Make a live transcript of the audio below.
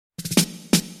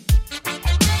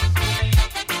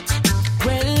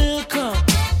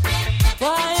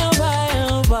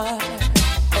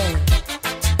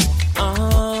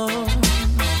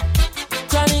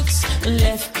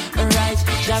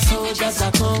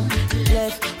them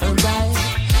left and right.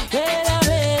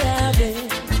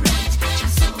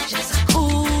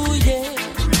 Ooh, yeah.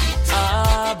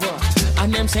 Ah, boy.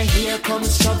 And them say, here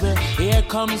comes trouble, here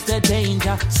comes the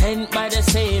danger. Sent by the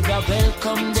Savior,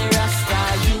 welcome the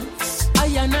Rasta youths.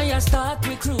 I start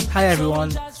recruit. Hi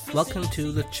everyone, welcome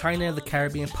to the China of the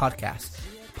Caribbean podcast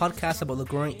about the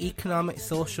growing economic,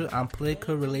 social and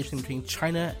political relation between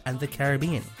China and the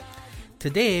Caribbean.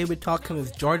 Today we're talking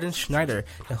with Jordan Schneider,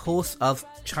 the host of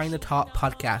China Talk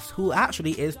podcast, who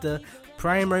actually is the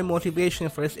primary motivation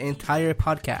for this entire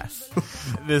podcast.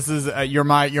 This is you're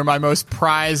my most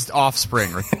prized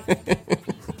offspring.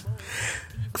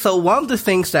 So one of the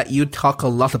things that you talk a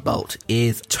lot about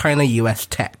is China-US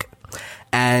tech.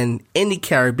 And in the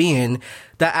Caribbean,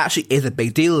 that actually is a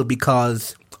big deal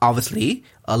because obviously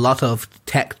a lot of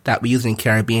tech that we use in the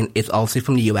Caribbean is obviously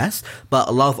from the US, but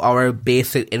a lot of our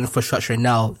basic infrastructure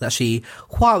now is actually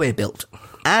Huawei built.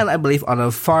 And I believe on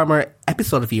a former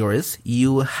episode of yours,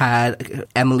 you had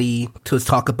Emily to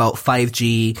talk about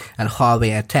 5G and Huawei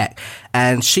and tech.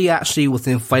 And she actually was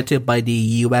invited by the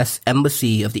US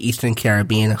Embassy of the Eastern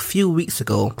Caribbean a few weeks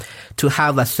ago to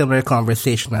have a similar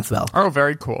conversation as well. Oh,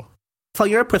 very cool. From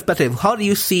your perspective, how do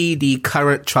you see the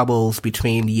current troubles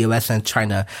between the US and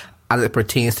China as it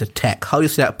pertains to tech? How do you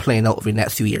see that playing out over the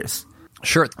next few years?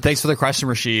 Sure. Thanks for the question,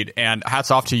 Rashid, and hats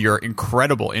off to your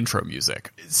incredible intro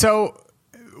music. So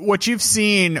what you've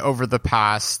seen over the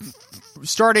past,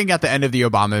 starting at the end of the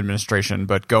Obama administration,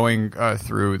 but going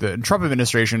through the Trump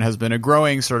administration, has been a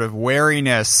growing sort of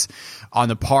wariness on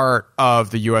the part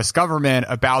of the U.S. government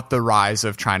about the rise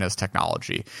of China's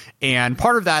technology. And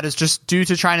part of that is just due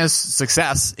to China's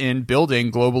success in building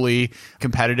globally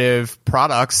competitive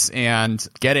products and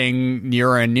getting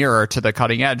nearer and nearer to the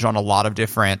cutting edge on a lot of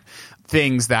different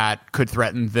things that could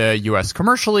threaten the U.S.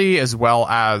 commercially as well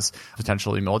as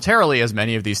potentially militarily, as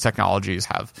many of these technologies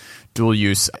have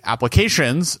dual-use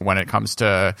applications when it comes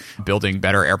to building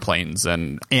better airplanes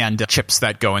and chips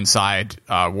that go inside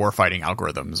warfighting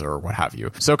algorithms or what have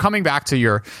you. So coming back to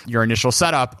your initial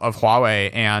setup of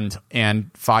Huawei and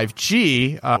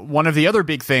 5G, one of the other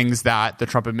big things that the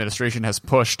Trump administration has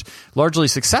pushed largely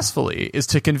successfully is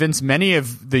to convince many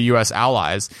of the U.S.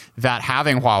 allies that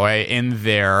having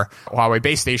Huawei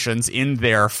base stations in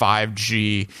their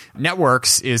 5G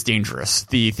networks is dangerous.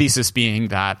 The thesis being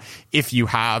that if you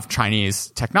have Chinese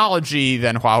technology,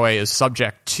 then Huawei is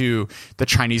subject to the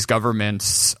Chinese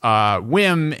government's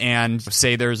whim, and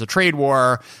say there's a trade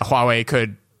war, Huawei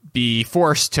could be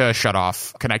forced to shut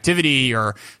off connectivity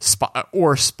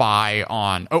or spy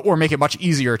on, or make it much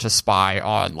easier to spy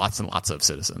on lots and lots of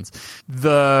citizens.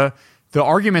 The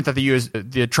argument that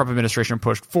the Trump administration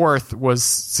pushed forth was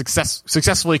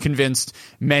successfully convinced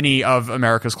many of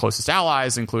America's closest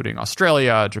allies, including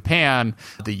Australia, Japan,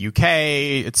 the UK,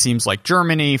 it seems like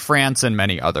Germany, France, and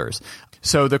many others.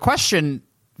 So the question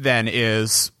then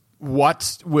is,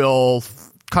 what will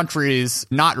countries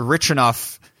not rich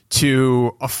enough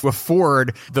to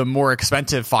afford the more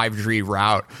expensive 5G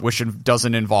route, which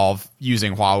doesn't involve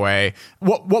using Huawei?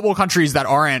 What will countries that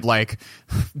aren't like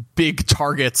big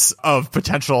targets of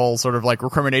potential sort of like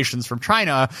recriminations from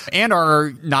China and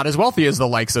are not as wealthy as the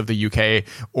likes of the UK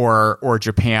or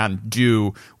Japan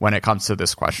do when it comes to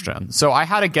this question? So I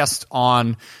had a guest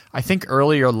on, I think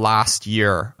earlier last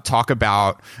year, talk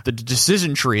about the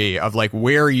decision tree of like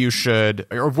where you should,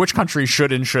 or which countries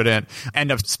should and shouldn't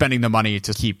end up spending the money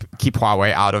to keep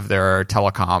Huawei out of their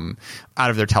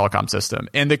telecom system.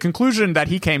 And the conclusion that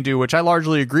he came to, which I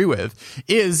largely agree with,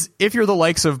 is if you're the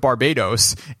likes of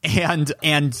Barbados,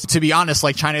 and to be honest,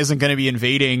 like China isn't going to be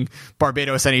invading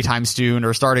Barbados anytime soon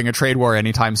or starting a trade war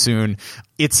anytime soon,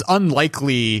 it's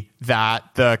unlikely that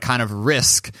the kind of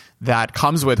risk that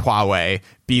comes with Huawei,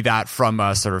 be that from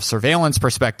a sort of surveillance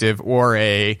perspective or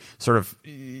a sort of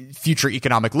future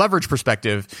economic leverage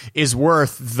perspective, is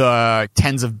worth the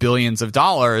tens of billions of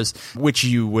dollars, which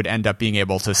you would end up being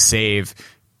able to save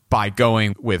by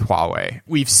going with Huawei.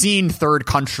 We've seen third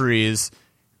countries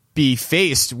be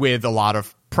faced with a lot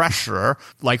of pressure,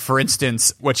 like for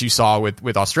instance what you saw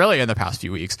with Australia in the past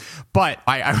few weeks. But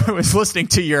I was listening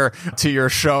to your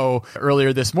show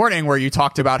earlier this morning where you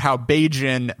talked about how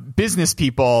Beijing business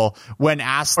people, when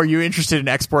asked, are you interested in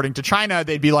exporting to China,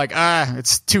 they'd be like,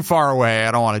 it's too far away,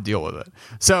 I don't want to deal with it.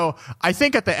 So I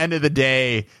think at the end of the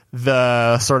day,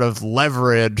 the sort of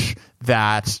leverage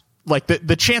that like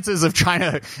the chances of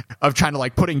China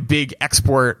like putting big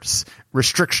exports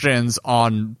restrictions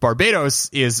on Barbados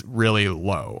is really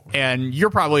low. And you're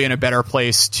probably in a better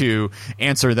place to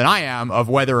answer than I am of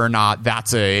whether or not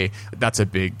that's a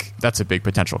big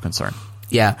potential concern.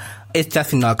 Yeah, it's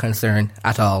definitely not a concern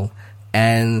at all.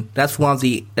 And that's one of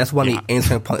the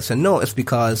interesting points to note, is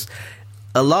because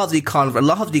a lot of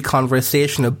the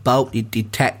conversation about the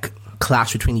tech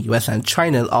clash between the US and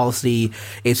China obviously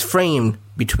is framed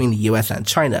between the US and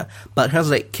China. But in terms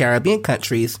of like Caribbean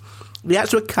countries, the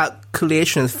actual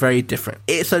calculation is very different.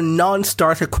 It's a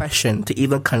non-starter question to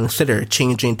even consider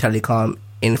changing telecom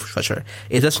infrastructure.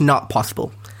 It's just not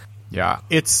possible. Yeah,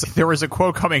 there was a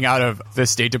quote coming out of the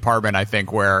State Department, I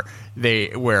think, where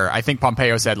I think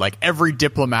Pompeo said, like, every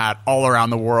diplomat all around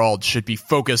the world should be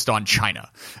focused on China.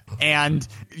 And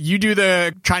you do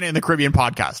the China and the Caribbean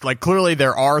podcast. Like, clearly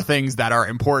there are things that are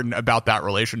important about that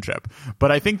relationship.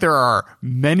 But I think there are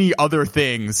many other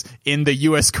things in the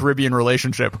U.S. Caribbean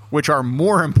relationship which are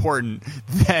more important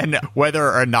than whether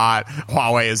or not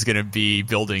Huawei is going to be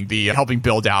helping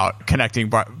build out connecting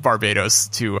Barbados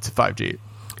to 5G.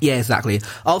 Yeah, exactly.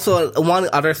 Also, one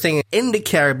other thing, in the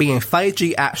Caribbean,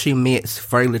 5G actually makes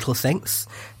very little sense.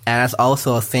 And that's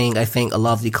also a thing, I think, a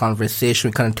lot of the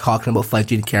conversation kind of talking about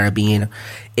 5G in the Caribbean,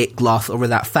 it glossed over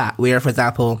that fact. Where, for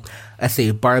example, let's say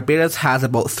Barbados has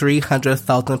about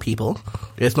 300,000 people.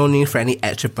 There's no need for any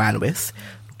extra bandwidth.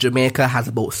 Jamaica has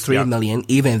about 3 million.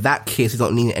 Even in that case, you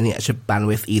don't need any extra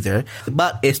bandwidth either.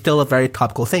 But it's still a very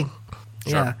topical thing.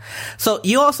 Sure. Yeah. So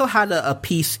you also had a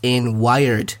piece in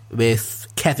Wired with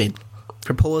Kevin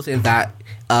proposing that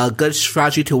a good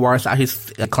strategy towards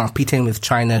actually competing with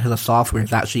China as a software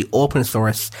is actually open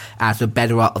source as the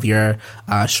bedrock of your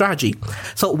strategy.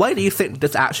 So why do you think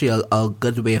that's actually a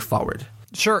good way forward?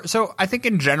 Sure. So I think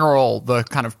in general, the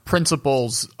kind of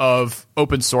principles of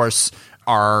open source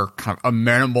are kind of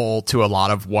amenable to a lot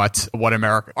of what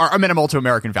America are amenable to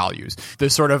American values.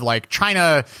 The sort of like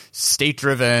China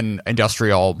state-driven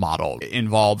industrial model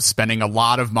involves spending a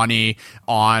lot of money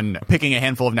on picking a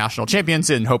handful of national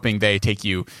champions and hoping they take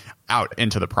you out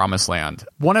into the promised land.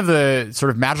 One of the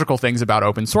sort of magical things about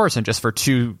open source, and just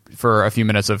for a few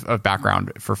minutes of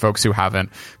background for folks who haven't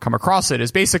come across it,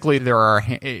 is basically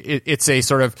it's a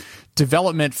sort of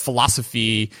development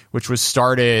philosophy which was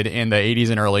started in the 80s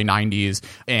and early 90s,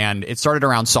 and it started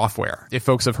around software. If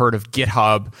folks have heard of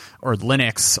GitHub or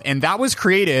Linux, and that was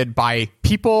created by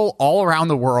people all around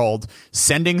the world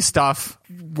sending stuff,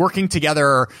 working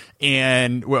together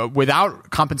and without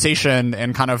compensation,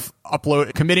 and kind of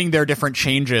committing their different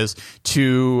changes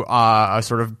to a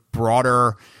sort of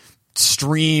broader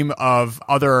stream of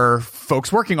other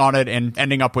folks working on it, and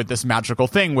ending up with this magical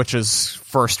thing, which is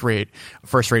first rate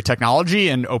technology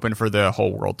and open for the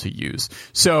whole world to use.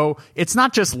 So it's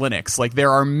not just Linux. Like,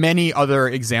 there are many other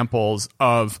examples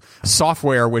of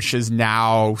software which is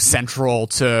now central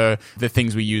to the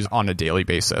things we use on a daily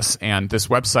basis. And this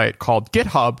website called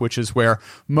GitHub, which is where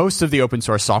most of the open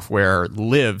source software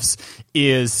lives,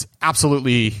 is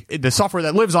absolutely, the software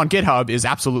that lives on GitHub is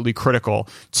absolutely critical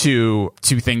to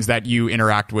things that you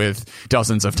interact with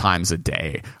dozens of times a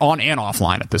day, on and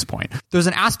offline at this point. There's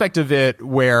an aspect of it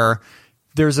where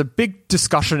there's a big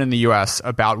discussion in the US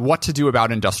about what to do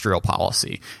about industrial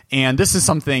policy. And this is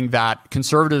something that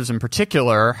conservatives in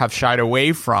particular have shied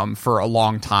away from for a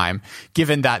long time,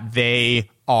 given that they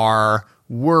are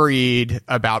worried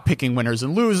about picking winners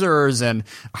and losers and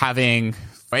having,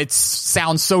 it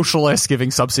sounds socialist,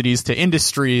 giving subsidies to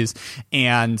industries.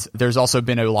 And there's also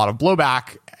been a lot of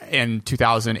blowback in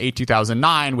 2008,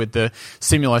 2009 with the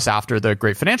stimulus after the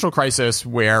great financial crisis,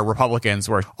 where Republicans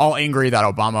were all angry that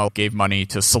Obama gave money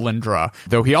to Solyndra,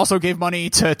 though he also gave money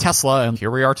to Tesla, and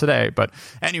here we are today. But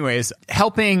anyways,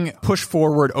 helping push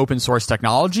forward open source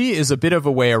technology is a bit of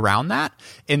a way around that,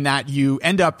 in that you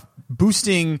end up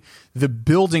boosting the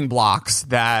building blocks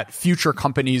that future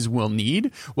companies will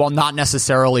need, while not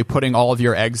necessarily putting all of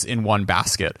your eggs in one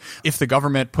basket. If the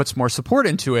government puts more support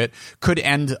into it, could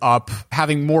end up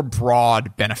having more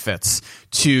broad benefits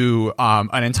to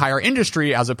an entire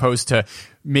industry, as opposed to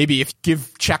maybe if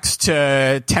give checks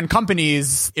to 10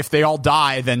 companies, if they all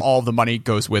die, then all the money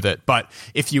goes with it. But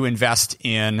if you invest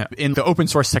in the open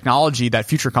source technology that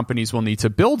future companies will need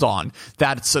to build on,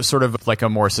 that's a sort of like a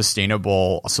more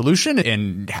sustainable solution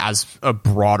and has a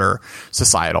broader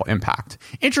societal impact.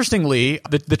 Interestingly,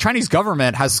 the Chinese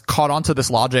government has caught on to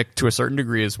this logic to a certain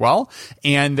degree as well.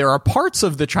 And there are parts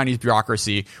of the Chinese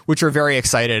bureaucracy which are very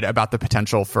excited about the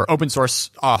potential for open source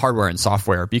hardware and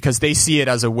software, because they see it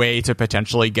as a way to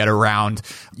potentially get around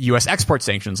U.S. export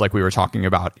sanctions, like we were talking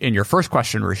about in your first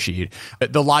question, Rashid.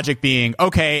 The logic being,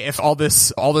 okay, if all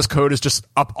this code is just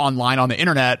up online on the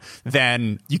internet,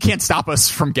 then you can't stop us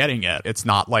from getting it. It's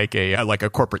not like a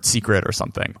corporate secret or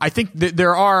something. I think that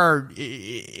there are,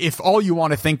 if all you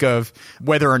want to think of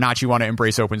whether or not you want to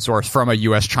embrace open source from a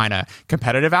U.S.-China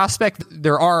competitive aspect,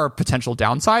 there are potential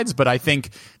downsides, but I think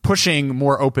pushing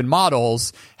more open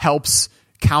models helps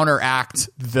counteract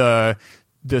the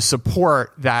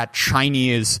support that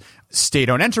Chinese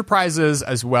state-owned enterprises,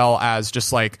 as well as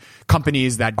just like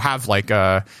companies that have like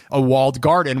a walled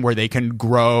garden where they can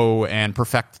grow and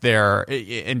perfect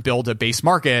and build a base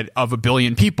market of 1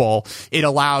 billion people. It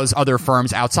allows other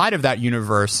firms outside of that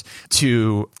universe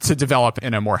to develop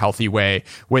in a more healthy way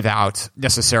without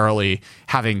necessarily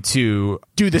having to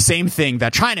do the same thing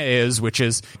that China is, which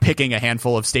is picking a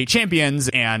handful of state champions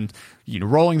and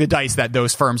rolling the dice that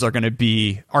those firms are going to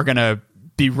be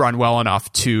run well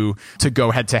enough to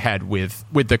go head to head with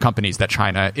the companies that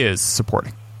China is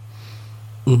supporting.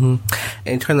 Mm-hmm.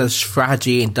 In terms of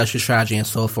strategy, industrial strategy, and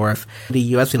so forth, the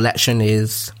U.S. election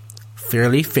is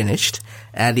fairly finished,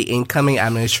 and the incoming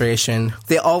administration,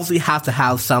 they obviously have to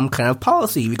have some kind of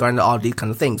policy regarding all these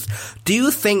kind of things. Do you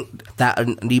think that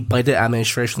the Biden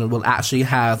administration will actually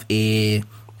have a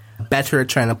better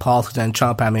China policy than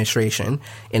Trump administration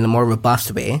in a more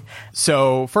robust way?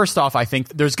 So first off, I think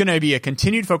there's going to be a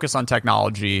continued focus on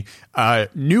technology, a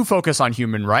new focus on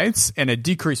human rights, and a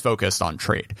decreased focus on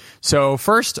trade. So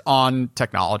first on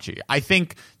technology, I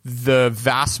think the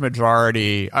vast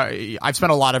majority, I've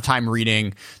spent a lot of time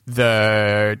reading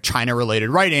the China-related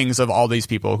writings of all these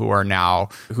people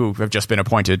who have just been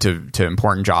appointed to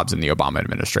important jobs in the Obama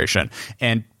administration.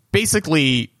 And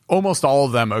basically, almost all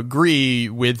of them agree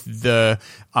with the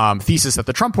thesis that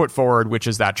the Trump put forward, which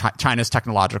is that China's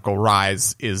technological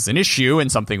rise is an issue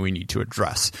and something we need to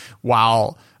address.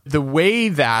 While the way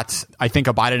that I think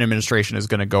a Biden administration is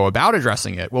going to go about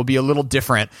addressing it will be a little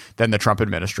different than the Trump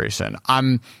administration.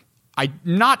 I'm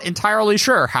not entirely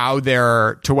sure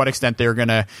to what extent they're going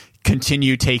to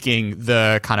continue taking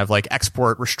the kind of like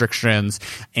export restrictions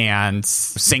and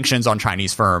sanctions on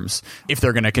Chinese firms if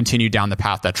they're going to continue down the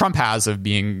path that Trump has of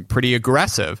being pretty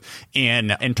aggressive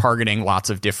in targeting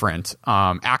lots of different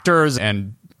actors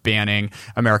and banning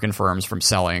American firms from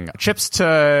selling chips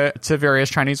to various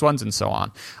Chinese ones and so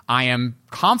on. I am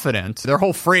confident. Their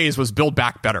whole phrase was build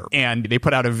back better. And they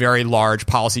put out a very large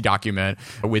policy document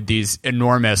with these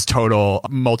enormous total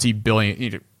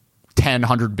multi-billion,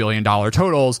 $100 billion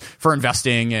totals for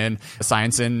investing in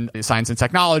science and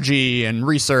technology and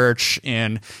research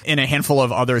in a handful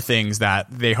of other things that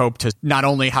they hope to not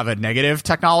only have a negative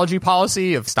technology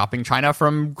policy of stopping China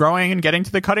from growing and getting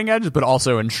to the cutting edge, but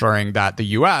also ensuring that the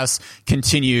U.S.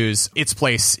 continues its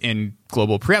place in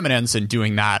global preeminence and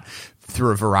doing that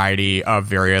through a variety of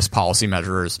various policy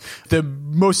measures. The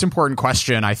most important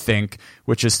question, I think,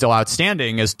 which is still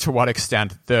outstanding, is to what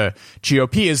extent the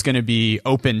GOP is going to be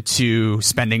open to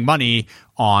spending money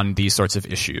on these sorts of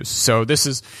issues. So this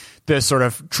is the sort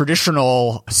of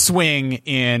traditional swing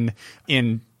in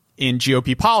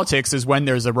GOP politics is when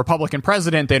there's a Republican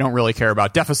president, they don't really care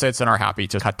about deficits and are happy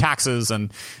to cut taxes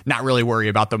and not really worry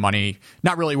about the money,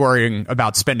 not really worrying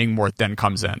about spending more than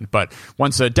comes in. But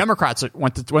once the Democrats take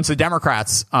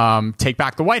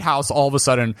back the White House, all of a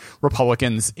sudden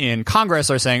Republicans in Congress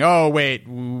are saying, oh, wait,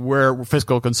 we're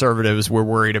fiscal conservatives. We're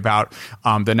worried about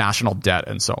the national debt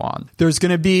and so on. There's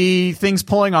going to be things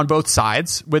pulling on both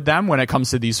sides with them when it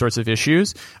comes to these sorts of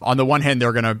issues. On the one hand,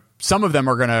 some of them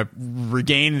are going to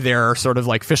regain their sort of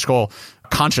like fiscal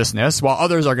consciousness, while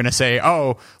others are going to say,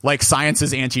 oh, like science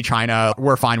is anti-China.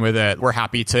 We're fine with it. We're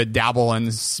happy to dabble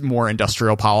in more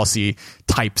industrial policy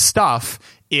type stuff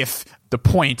if the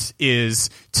point is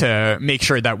to make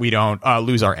sure that we don't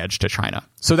lose our edge to China.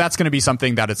 So that's going to be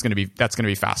something that's going to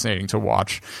be fascinating to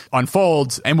watch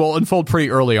unfold, and will unfold pretty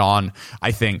early on,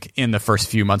 I think, in the first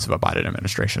few months of a Biden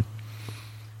administration.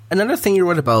 Another thing you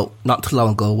wrote about not too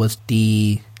long ago was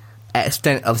the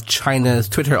extent of China's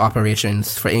Twitter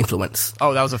operations for influence.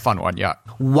 Oh, that was a fun one, yeah.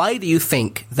 Why do you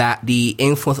think that the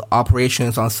influence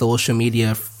operations on social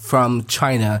media from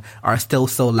China are still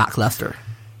so lackluster?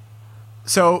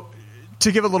 So,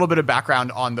 to give a little bit of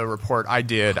background on the report I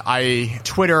did,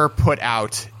 Twitter put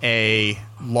out a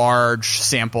large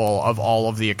sample of all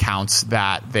of the accounts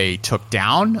that they took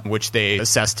down, which they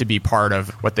assessed to be part of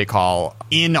what they call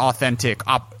inauthentic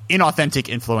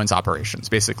influence operations,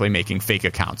 basically making fake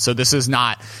accounts. So this is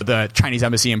not the Chinese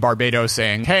embassy in Barbados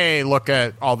saying, hey, look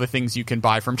at all the things you can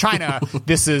buy from China.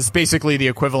 This is basically the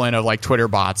equivalent of like Twitter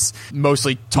bots,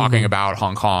 mostly talking about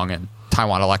Hong Kong and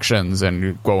Taiwan elections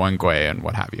and Guo Wengui and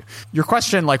what have you. Your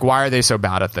question, like, why are they so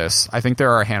bad at this? I think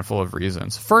there are a handful of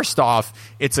reasons. First off,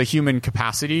 it's a human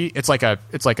capacity. It's like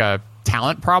a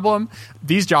talent problem.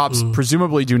 These jobs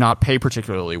presumably do not pay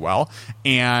particularly well.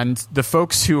 And the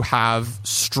folks who have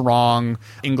strong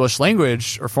English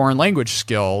language or foreign language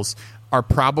skills are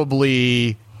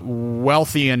probably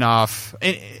wealthy enough.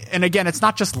 And again, it's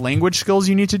not just language skills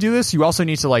you need to do this. You also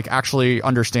need to like actually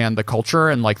understand the culture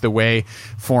and like the way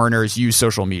foreigners use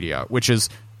social media, which is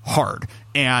hard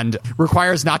and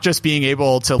requires not just being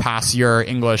able to pass your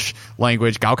English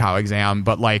language Gaokao exam,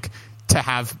 but like to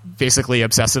have basically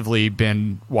obsessively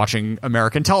been watching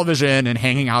American television and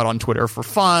hanging out on Twitter for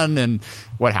fun and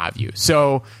what have you.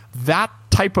 So that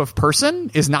type of person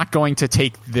is not going to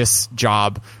take this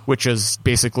job, which is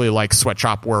basically like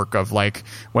sweatshop work of like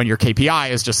when your KPI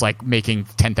is just like making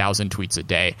 10,000 tweets a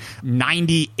day.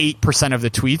 98% of the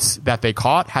tweets that they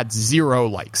caught had 0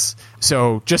 likes.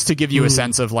 So just to give you a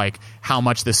sense of like how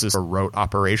much this is a rote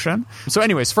operation. So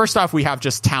anyways, first off, we have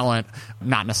just talent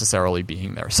not necessarily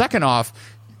being there. Second off,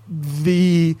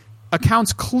 the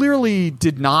accounts clearly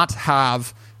did not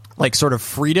have like sort of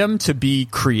freedom to be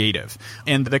creative.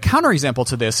 And the counterexample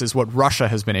to this is what Russia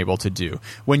has been able to do.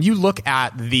 When you look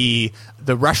at the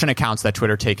Russian accounts that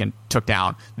Twitter took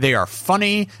down, they are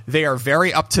funny, they are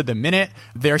very up to the minute,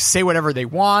 they say whatever they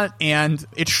want, and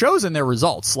it shows in their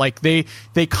results. Like they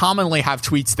commonly have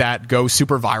tweets that go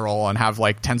super viral and have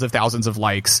like tens of thousands of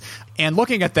likes. And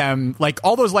looking at them, like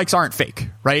all those likes aren't fake,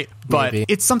 right? But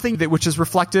it's something that which is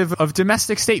reflective of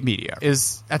domestic state media.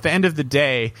 Is at the end of the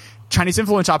day, Chinese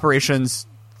influence operations,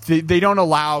 they don't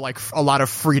allow like a lot of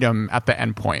freedom at the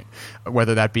end point,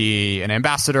 whether that be an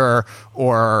ambassador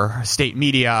or state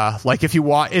media. Like if you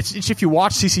watch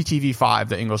CCTV5,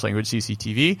 the English language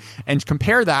CCTV, and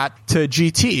compare that to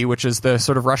GT, which is the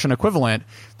sort of Russian equivalent,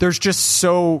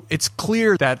 it's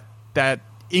clear that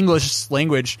English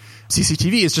language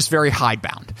CCTV is just very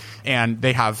hidebound, and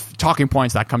they have talking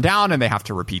points that come down and they have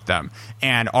to repeat them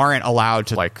and aren't allowed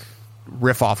to like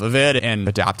riff off of it and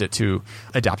adapt it to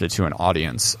an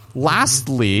audience.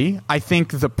 Lastly, I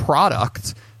think the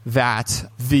product that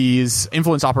these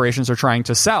influence operations are trying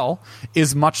to sell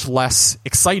is much less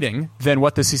exciting than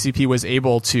what the CCP was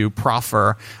able to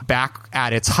proffer back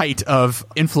at its height of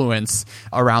influence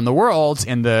around the world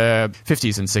in the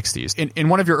 50s and 60s. In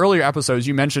one of your earlier episodes,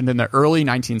 you mentioned in the early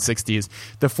 1960s,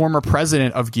 the former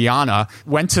president of Guyana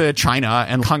went to China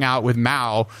and hung out with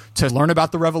Mao to learn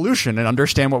about the revolution and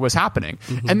understand what was happening.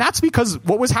 Mm-hmm. And that's because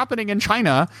what was happening in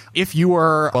China, if you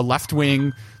were a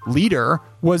left-wing leader,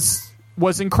 was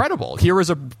incredible. Here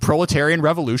was a proletarian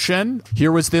revolution.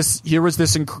 Here was this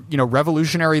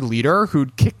revolutionary leader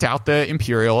who'd kicked out the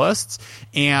imperialists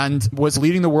and was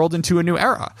leading the world into a new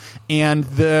era. And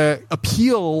the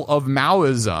appeal of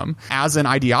Maoism as an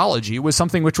ideology was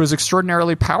something which was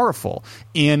extraordinarily powerful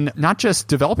in not just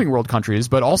developing world countries,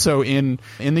 but also in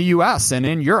the US and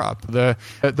in Europe.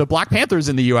 The Black Panthers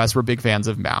in the US were big fans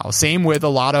of Mao. Same with a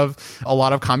lot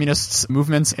of communist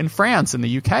movements in France and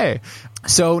the UK.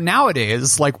 So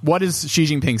nowadays, like, what is Xi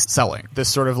Jinping selling? This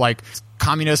sort of like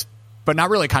communist, but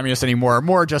not really communist anymore,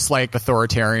 more just like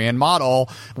authoritarian model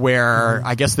where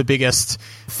I guess the biggest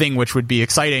thing which would be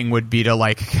exciting would be to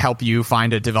like help you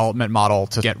find a development model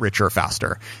to get richer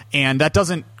faster. And that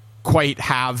doesn't quite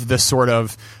have the sort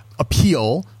of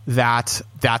appeal that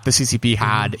the CCP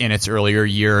had in its earlier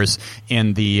years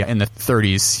in the 30s,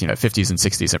 50s and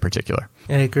 60s in particular.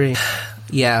 I agree.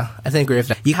 Yeah, I think I agree with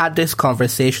that. You had this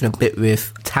conversation a bit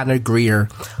with Tanner Greer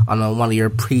on one of your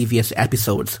previous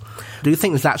episodes. Do you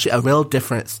think there's actually a real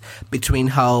difference between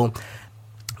how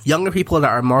younger people that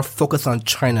are more focused on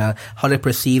China, how they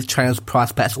perceive China's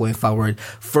prospects going forward,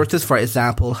 versus, for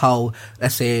example, how,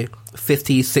 let's say,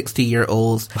 50,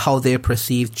 60-year-olds, how they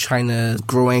perceive China's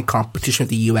growing competition with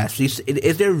the US?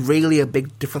 Is there really a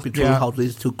big difference between how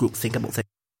these two groups think about things?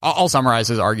 I'll summarize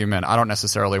his argument. I don't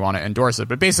necessarily want to endorse it,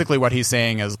 but basically what he's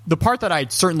saying is the part that I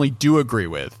certainly do agree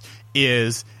with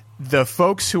is the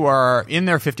folks who are in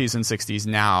their 50s and 60s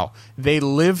now, they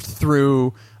lived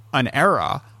through an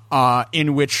era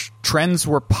in which trends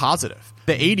were positive.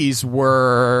 The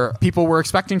 80s people were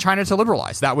expecting China to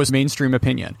liberalize. That was mainstream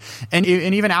opinion. And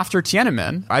even after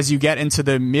Tiananmen, as you get into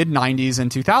the mid-90s and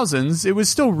 2000s, it was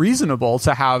still reasonable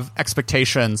to have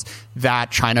expectations that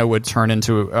China would turn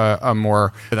into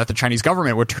that the Chinese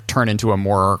government would turn into a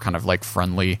more kind of like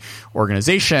friendly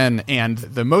organization. And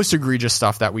the most egregious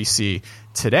stuff that we see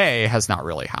today has not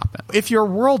really happened. If your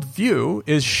worldview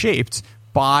is shaped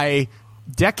by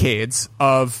decades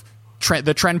of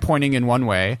the trend pointing in one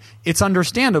way, it's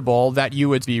understandable that you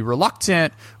would be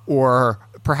reluctant or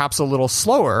perhaps a little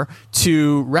slower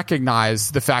to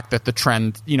recognize the fact that the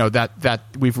trend, that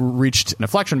we've reached an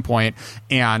inflection point,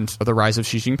 and the rise of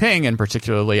Xi Jinping, and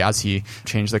particularly as he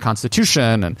changed the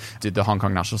constitution and did the Hong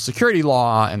Kong national security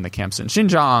law and the camps in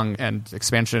Xinjiang and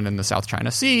expansion in the South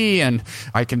China Sea, and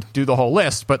I can do the whole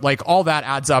list, but like all that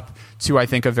adds up to, I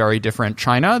think, a very different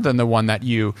China than the one that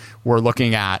you were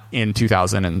looking at in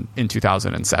 2000 and in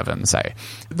 2007, say.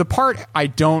 The part I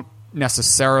don't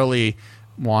necessarily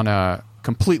want to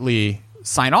completely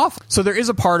sign off. So there is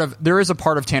a part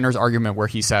of Tanner's argument where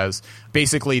he says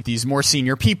basically these more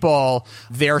senior people,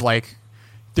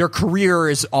 their career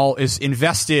is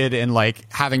invested in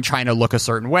like having China look a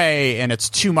certain way, and it's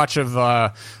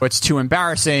too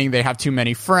embarrassing. They have too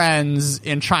many friends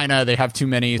in China. They have too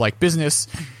many like business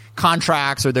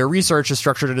contracts, or their research is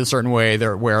structured in a certain way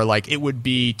where like it would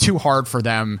be too hard for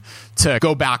them to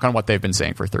go back on what they've been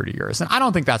saying for 30 years. And I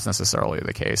don't think that's necessarily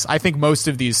the case. I think most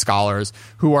of these scholars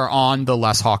who are on the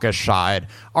less hawkish side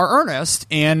are earnest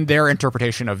in their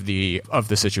interpretation of the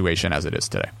situation as it is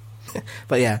today.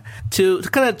 But yeah, to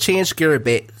kind of change gear a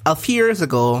bit, a few years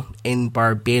ago in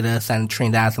Barbados and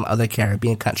Trinidad and some other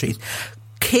Caribbean countries,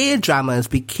 K-dramas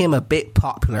became a bit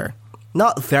popular.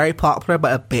 Not very popular,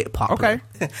 but a bit popular.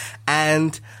 Okay.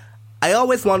 And I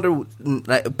always wonder,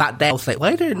 like back then, I was like,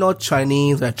 why are there no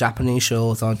Chinese or Japanese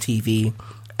shows on TV?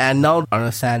 And now I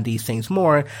understand these things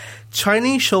more.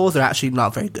 Chinese shows are actually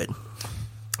not very good.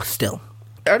 Still.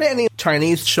 Are there any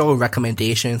Chinese show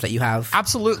recommendations that you have?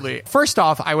 Absolutely. First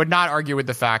off, I would not argue with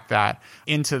the fact that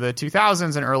into the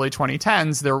 2000s and early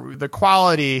 2010s, the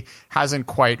quality hasn't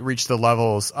quite reached the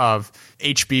levels of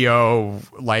HBO,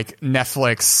 like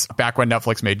Netflix, back when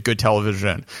Netflix made good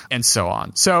television, and so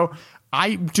on. So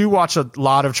I do watch a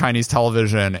lot of Chinese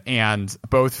television, and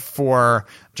both for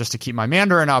just to keep my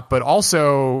Mandarin up, but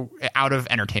also out of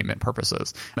entertainment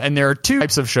purposes. And there are two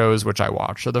types of shows which I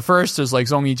watch. So the first is like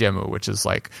Zongyi Jiemu, which is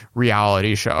like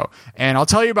reality show. And I'll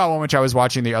tell you about one which I was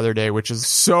watching the other day, which is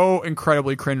so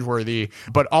incredibly cringeworthy,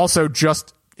 but also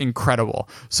just incredible.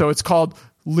 So it's called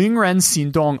Lingren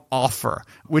Xindong Offer,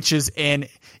 which is an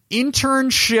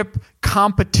internship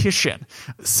competition.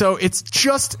 So it's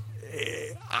just,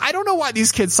 I don't know why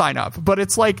these kids sign up, but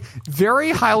it's like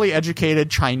very highly educated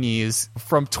Chinese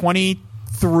from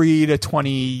 23 to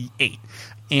 28.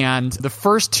 And the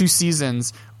first two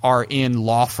seasons are in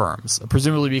law firms,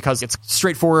 presumably because it's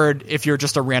straightforward if you're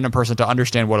just a random person to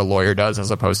understand what a lawyer does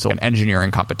as opposed to an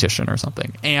engineering competition or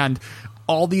something. And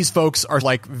all these folks are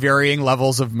like varying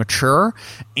levels of mature,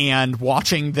 and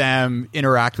watching them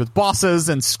interact with bosses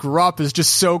and screw up is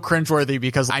just so cringeworthy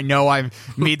because I know I've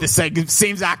made the same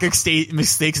exact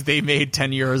mistakes they made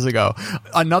 10 years ago.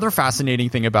 Another fascinating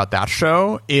thing about that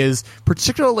show is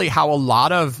particularly how a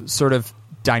lot of sort of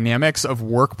dynamics of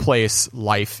workplace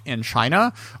life in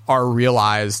China are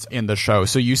realized in the show.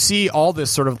 So you see all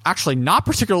this sort of actually not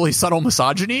particularly subtle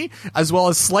misogyny, as well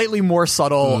as slightly more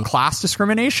subtle class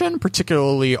discrimination,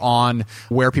 particularly on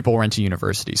where people went to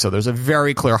university. So there's a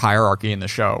very clear hierarchy in the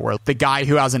show where the guy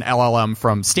who has an LLM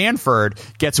from Stanford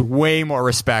gets way more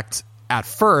respect at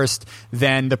first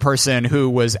than the person who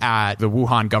was at the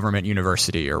Wuhan Government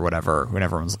University or whatever, when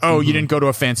everyone's, you didn't go to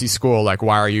a fancy school, like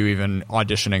why are you even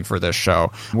auditioning for this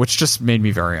show? Which just made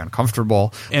me very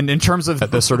uncomfortable. And in terms of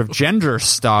the sort of gender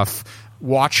stuff,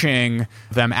 watching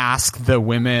them ask the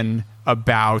women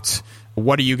about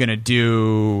what are you going to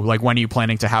do? Like, when are you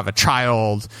planning to have a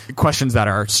child? Questions that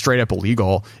are straight up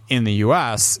illegal in the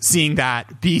US, seeing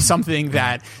that be something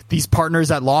that these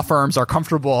partners at law firms are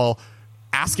comfortable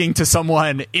asking to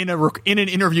someone in an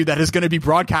interview that is going to be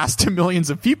broadcast to millions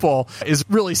of people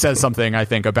really says something, I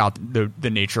think, about the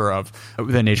nature of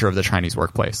the Chinese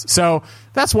workplace. So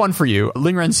that's one for you.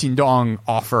 Lingren Xindong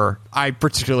Offer. I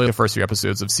particularly the first few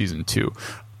episodes of season 2.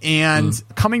 And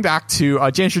coming back to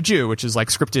Jianshiju, which is like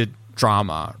scripted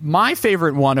drama. My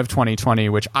favorite one of 2020,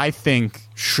 which I think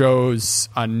shows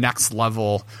a next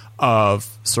level of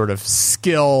sort of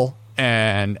skill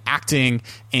and acting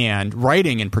and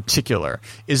writing in particular,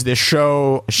 is this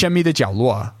show Shenmi de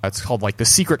Jiaoluo. It's called like The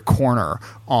Secret Corner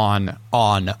on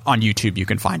YouTube. You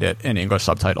can find it in English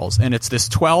subtitles, and it's this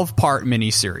 12-part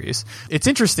miniseries. It's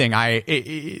interesting.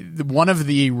 One of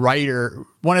the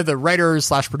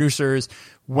writers/producers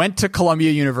went to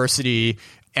Columbia University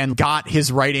and got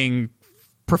his writing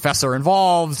professor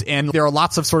involved, and there are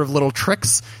lots of sort of little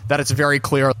tricks that it's very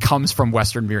clear comes from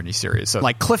Western miniseries. So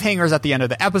like cliffhangers at the end of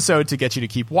the episode to get you to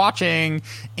keep watching,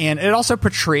 and it also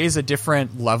portrays a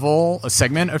different level, a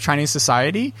segment of Chinese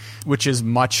society, which is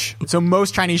so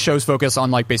most Chinese shows focus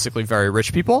on like basically very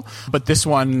rich people, but this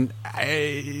one,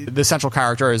 the central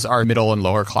characters are middle and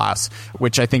lower class,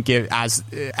 which I think adds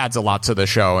a lot to the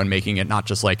show and making it not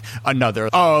just like another,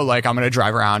 like I'm going to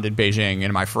drive around in Beijing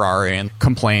in my Ferrari and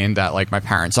complain that like my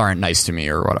parents aren't nice to me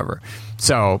or whatever.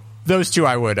 So those two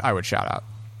I would shout out.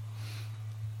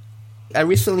 I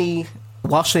recently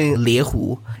watching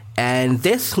Liehu, and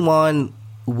this one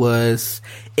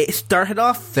it started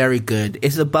off very good.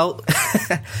 It's about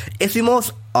it's the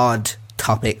most odd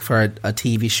topic for a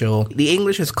TV show. The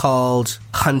English is called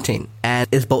Hunting, and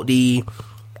it's about the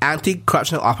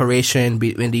anti-corruption operation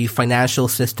between the financial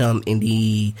system in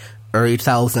the early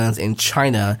 2000s in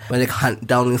China, when they hunt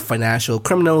down financial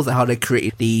criminals and how they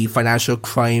create the financial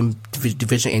crime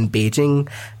division in Beijing,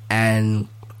 and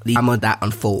the drama that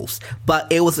unfolds.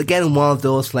 But it was again one of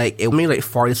those, like, it only like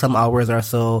 40 some hours or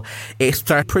so. It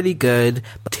started pretty good,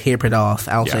 but tapered off.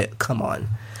 I was like, come on.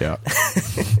 Yeah.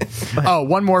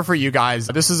 One more for you guys.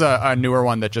 This is a newer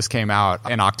one that just came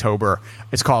out in October.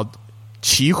 It's called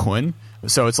Qi Hun.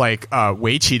 So it's like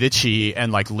Wei Qi de Qi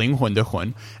and like Ling Hun de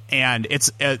Hun. And it's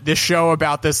this show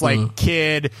about this like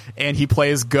kid, and he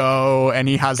plays Go, and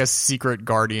he has a secret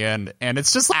guardian, and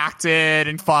it's just acted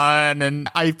and fun. And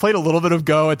I played a little bit of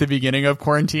Go at the beginning of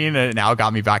quarantine, and it now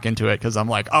got me back into it because I'm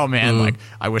like, oh man, like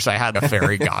I wish I had a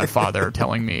fairy godfather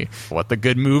telling me what the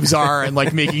good moves are and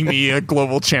like making me a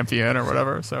global champion or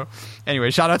whatever. So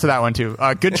anyway, shout out to that one too.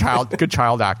 Good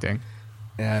child acting.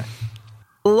 Yeah.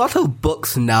 A lot of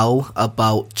books now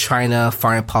about China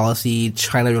foreign policy,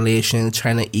 China relations,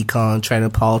 China econ,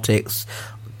 China politics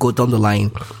go down the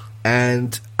line.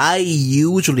 And I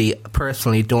usually,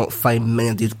 personally, don't find many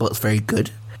of these books very good.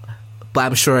 But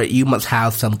I'm sure you must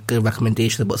have some good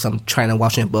recommendations about some China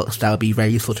watching books that would be very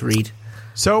useful to read.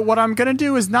 So what I'm going to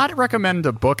do is not recommend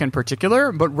a book in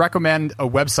particular, but recommend a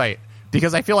website.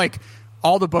 Because I feel like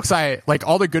all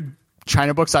the good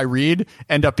China books I read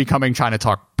end up becoming China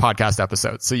Talk podcast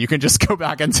episodes. So you can just go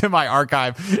back into my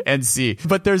archive and see.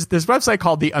 But there's this website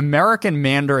called the American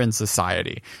Mandarin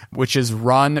Society, which is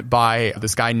run by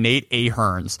this guy, Nate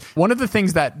Ahearns. One of the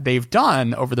things that they've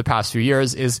done over the past few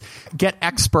years is get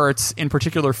experts in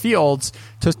particular fields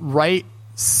to write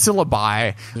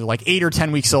syllabi, like 8 or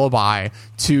 10 week syllabi,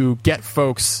 to get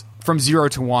folks from 0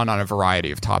 to 1 on a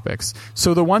variety of topics.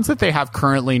 So the ones that they have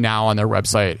currently now on their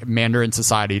website,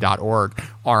 mandarinsociety.org,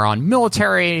 are on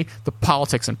military, the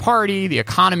politics and party, the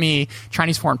economy,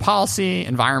 Chinese foreign policy,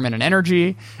 environment and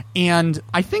energy. And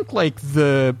I think like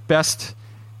the best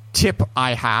tip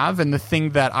I have, and the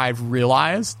thing that I've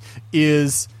realized,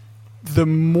 is the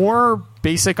more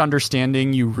basic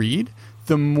understanding you read,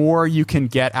 the more you can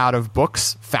get out of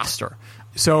books faster.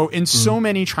 So in so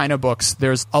many China books,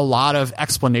 there's a lot of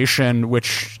explanation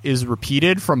which is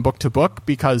repeated from book to book,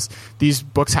 because these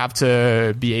books have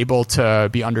to be able to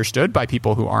be understood by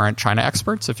people who aren't China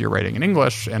experts if you're writing in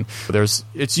English. And books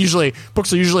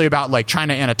are usually about like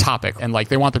China and a topic, and like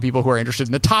they want the people who are interested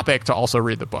in the topic to also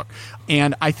read the book.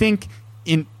 And I think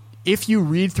if you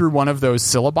read through one of those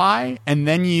syllabi and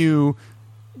then you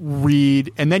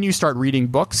start reading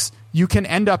books, you can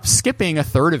end up skipping a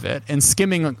third of it and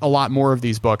skimming a lot more of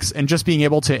these books and just being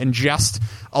able to ingest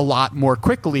a lot more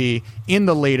quickly in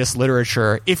the latest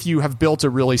literature if you have built a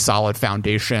really solid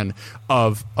foundation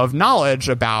of knowledge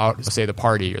about, say, the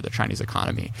party or the Chinese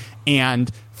economy. And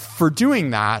for doing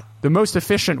that, the most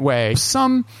efficient way,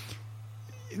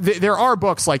 there are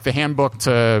books like the Handbook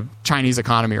to Chinese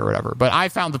Economy or whatever, but I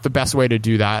found that the best way to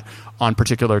do that on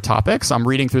particular topics, I'm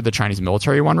reading through the Chinese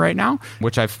military one right now,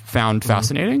 which I've found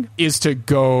fascinating, is to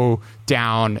go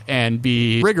down and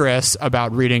be rigorous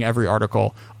about reading every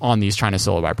article on these China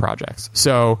syllabi projects.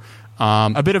 So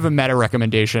a bit of a meta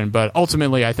recommendation, but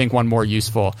ultimately I think one more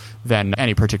useful than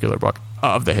any particular book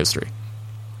of the history.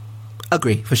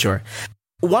 Agree, for sure.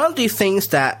 One of the things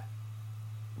that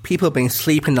people have been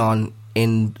sleeping on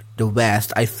in the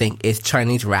West, I think, is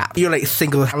Chinese rap. You're like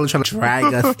single-handedly trying to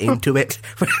drag us into it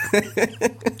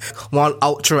one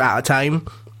ultra at a time.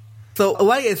 So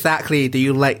why exactly do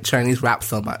you like Chinese rap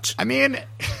so much? I mean,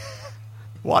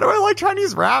 why do I like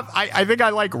Chinese rap? I think I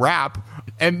like rap.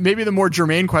 And maybe the more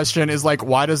germane question is like,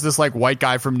 why does this like white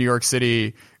guy from New York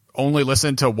City only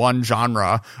listen to one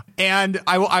genre? And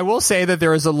I will say that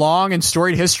there is a long and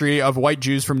storied history of white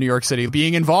Jews from New York City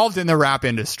being involved in the rap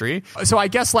industry. So I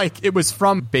guess like it was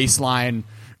from baseline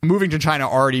moving to China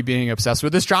already being obsessed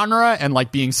with this genre and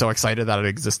like being so excited that it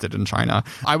existed in China.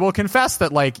 I will confess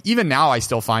that like even now I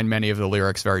still find many of the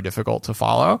lyrics very difficult to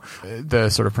follow. The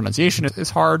sort of pronunciation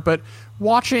is hard, but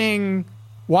watching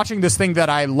this thing that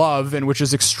I love and which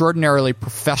is extraordinarily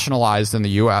professionalized in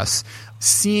the US,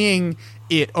 seeing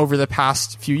it over the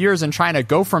past few years in China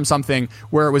go from something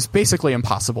where it was basically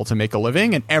impossible to make a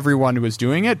living and everyone was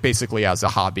doing it basically as a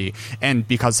hobby and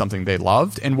because something they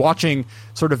loved, and watching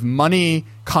sort of money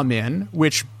come in,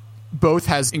 which both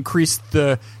has increased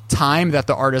the time that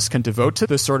the artist can devote to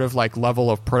this sort of like level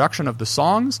of production of the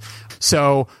songs.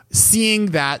 So seeing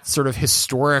that sort of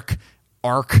historic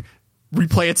arc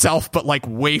replay itself, but like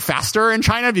way faster in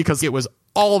China, because it was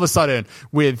all of a sudden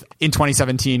in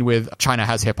 2017 with China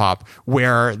Has Hip Hop,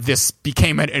 where this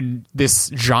became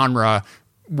this genre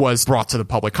was brought to the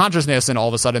public consciousness, and all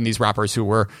of a sudden these rappers who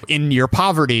were in near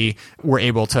poverty were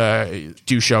able to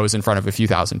do shows in front of a few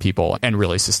thousand people and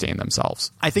really sustain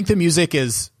themselves. I think the music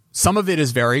some of it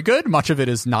is very good, much of it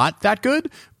is not that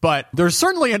good, but there's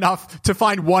certainly enough to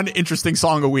find one interesting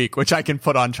song a week, which I can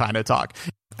put on China Talk.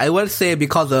 I would say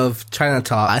because of China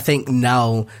Talk, I think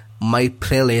now my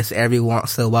playlist every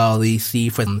once in a while you see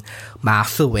from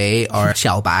Master Wei or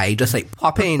Xiaobai just like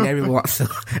pop in every once in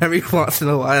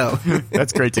a while.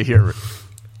 That's great to hear.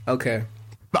 Okay.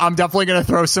 I'm definitely going to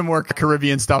throw some more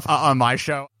Caribbean stuff on my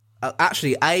show.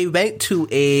 Actually, I went to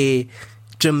a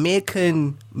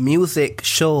Jamaican music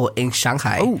show in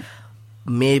Shanghai,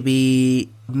 maybe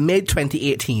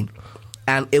mid-2018,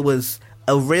 and it was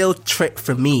a real trick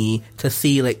for me to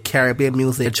see like Caribbean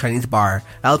music at a Chinese bar.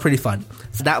 That was pretty fun.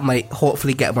 So that might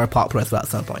hopefully get more popular as well at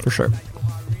some point. For sure.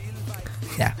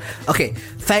 Yeah. Okay.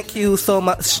 Thank you so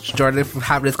much, Jordan, for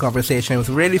having this conversation. It was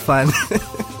really fun.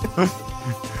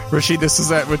 Rashid, this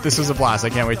was a blast. I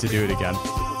can't wait to do it again.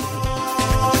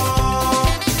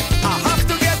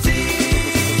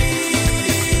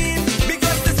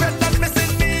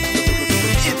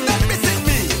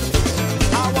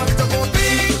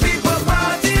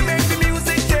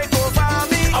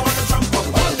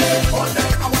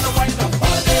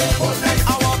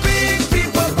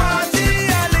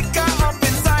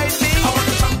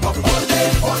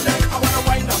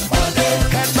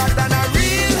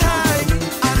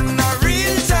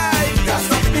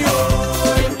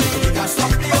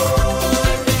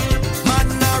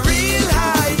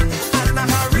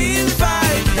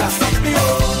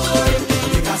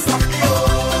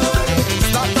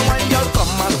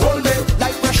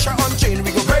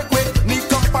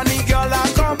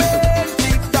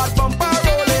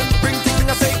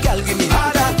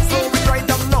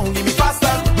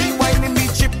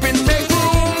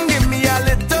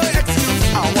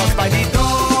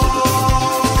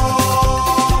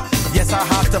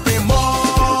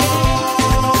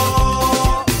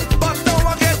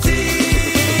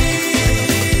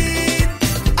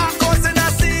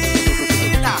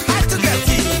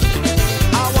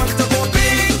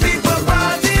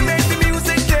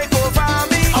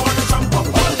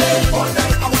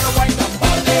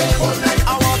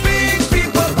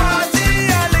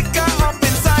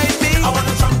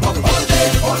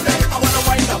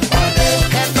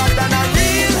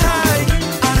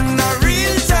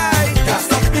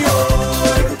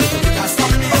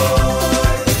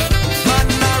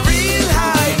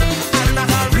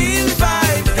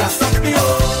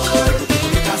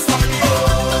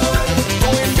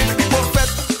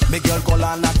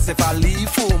 If I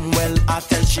leave home, well, I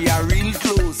tell she a real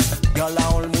close. Girl, I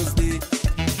almost